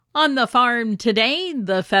On the farm today,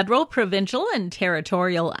 the federal, provincial, and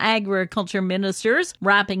territorial agriculture ministers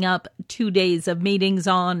wrapping up 2 days of meetings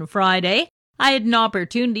on Friday. I had an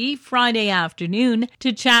opportunity Friday afternoon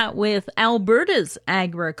to chat with Alberta's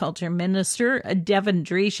agriculture minister, Devin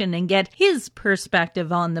Dreeshen, and get his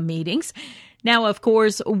perspective on the meetings. Now, of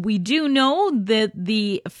course, we do know that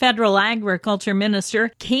the federal agriculture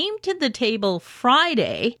minister came to the table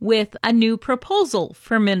Friday with a new proposal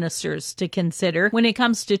for ministers to consider when it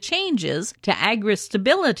comes to changes to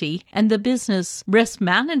agri-stability and the business risk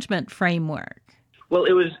management framework. Well,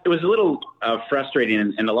 it was a little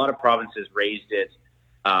frustrating, and a lot of provinces raised it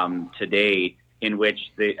today, in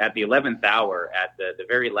which at the 11th hour, at the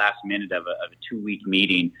very last minute of a 2-week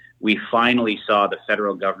meeting, we finally saw the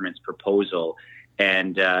federal government's proposal,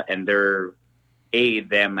 and the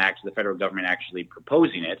federal government actually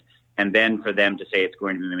proposing it, and then for them to say it's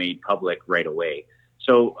going to be made public right away.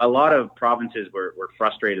 So a lot of provinces were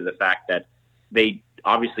frustrated at the fact that they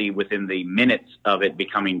obviously, within the minutes of it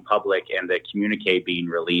becoming public and the communique being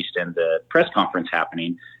released and the press conference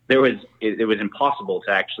happening, it was impossible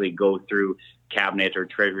to actually go through cabinet or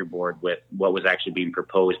treasury board with what was actually being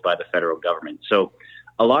proposed by the federal government. So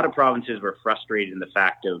a lot of provinces were frustrated in the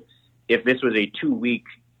fact of, if this was a 2-week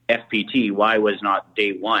FPT, why was not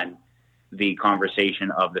day one the conversation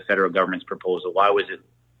of the federal government's proposal? Why was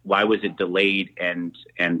it delayed and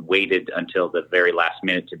waited until the very last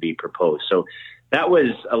minute to be proposed? So that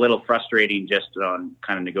was a little frustrating, just on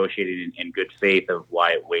kind of negotiating in good faith of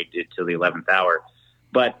why it waited till the 11th hour.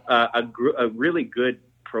 But a really good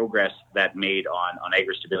progress that made on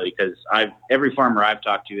agri-stability, because every farmer I've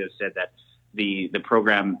talked to has said that the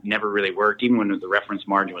program never really worked, even when the reference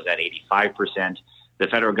margin was at 85%. The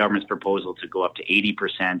federal government's proposal to go up to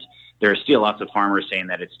 80%. There are still lots of farmers saying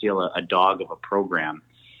that it's still a dog of a program.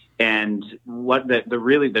 And what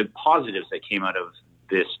the positives that came out of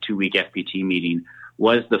this 2-week FPT meeting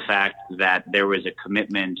was the fact that there was a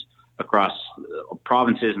commitment across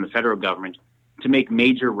provinces and the federal government to make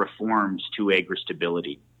major reforms to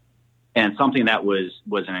agri-stability, and something that was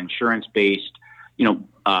an insurance-based,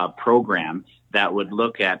 program that would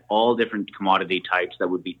look at all different commodity types, that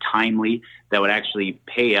would be timely, that would actually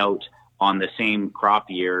pay out on the same crop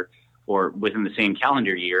year or within the same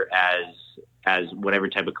calendar year as whatever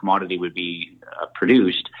type of commodity would be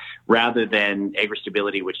produced, rather than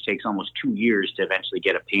agri-stability, which takes almost 2 years to eventually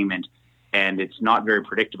get a payment. And it's not very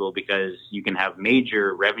predictable, because you can have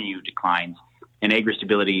major revenue declines, and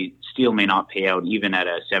agri-stability still may not pay out even at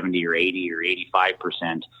a 70 or 80 or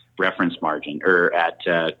 85% reference margin or at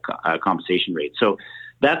compensation rate. So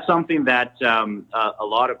that's something that a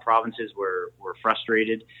lot of provinces were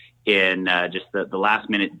frustrated in, just the last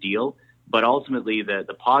minute deal. But ultimately,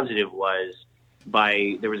 the positive was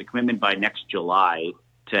there was a commitment by next July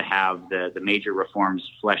to have the major reforms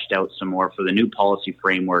fleshed out some more for the new policy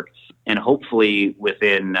framework, and hopefully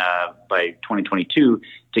within by 2022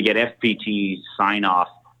 to get FPT sign off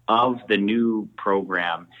of the new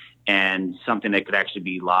program, and something that could actually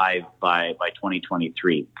be live by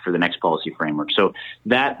 2023 for the next policy framework. So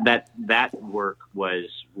that work was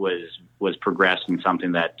progressed, and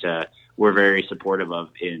something that we're very supportive of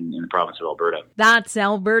in the province of Alberta. That's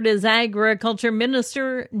Alberta's Agriculture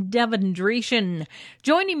Minister, Devin Dreeshen.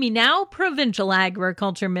 Joining me now, Provincial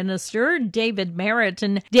Agriculture Minister David Marit.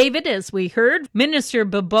 And David, as we heard, Minister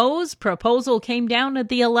Bebeau's proposal came down at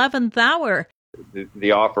the 11th hour.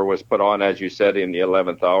 The offer was put on, as you said, in the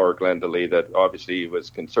 11th hour, Glendalee, that obviously was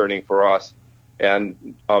concerning for us.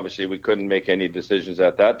 And obviously we couldn't make any decisions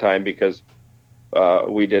at that time, because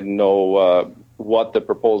we didn't know what the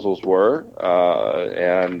proposals were.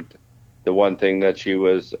 And the one thing that she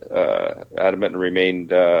was adamant and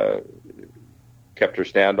remained, kept her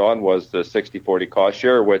stand on, was the 60-40 cost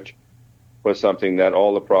share, which was something that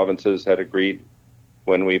all the provinces had agreed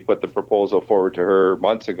when we put the proposal forward to her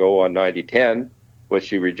months ago on 90-10, which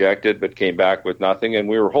she rejected but came back with nothing. And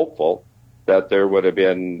we were hopeful that there would have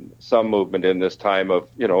been some movement in this time of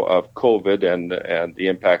COVID and the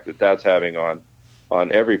impact that that's having on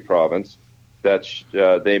every province, that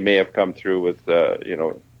they may have come through with,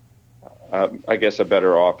 I guess a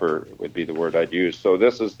better offer would be the word I'd use. So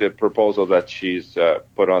this is the proposal that she's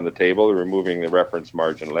put on the table, removing the reference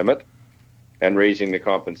margin limit and raising the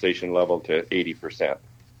compensation level to 80%.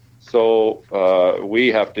 So we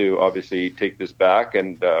have to obviously take this back,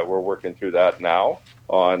 and we're working through that now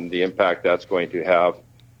on the impact that's going to have,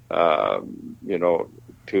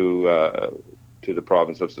 to the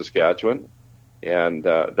province of Saskatchewan. And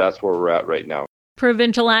that's where we're at right now.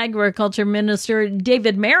 Provincial Agriculture Minister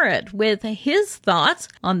David Marit with his thoughts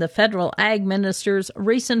on the Federal Ag Minister's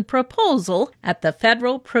recent proposal at the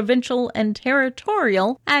Federal, Provincial, and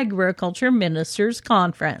Territorial Agriculture Ministers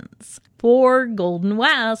Conference. For Golden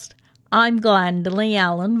West, I'm Glendalee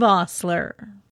Allen Vossler.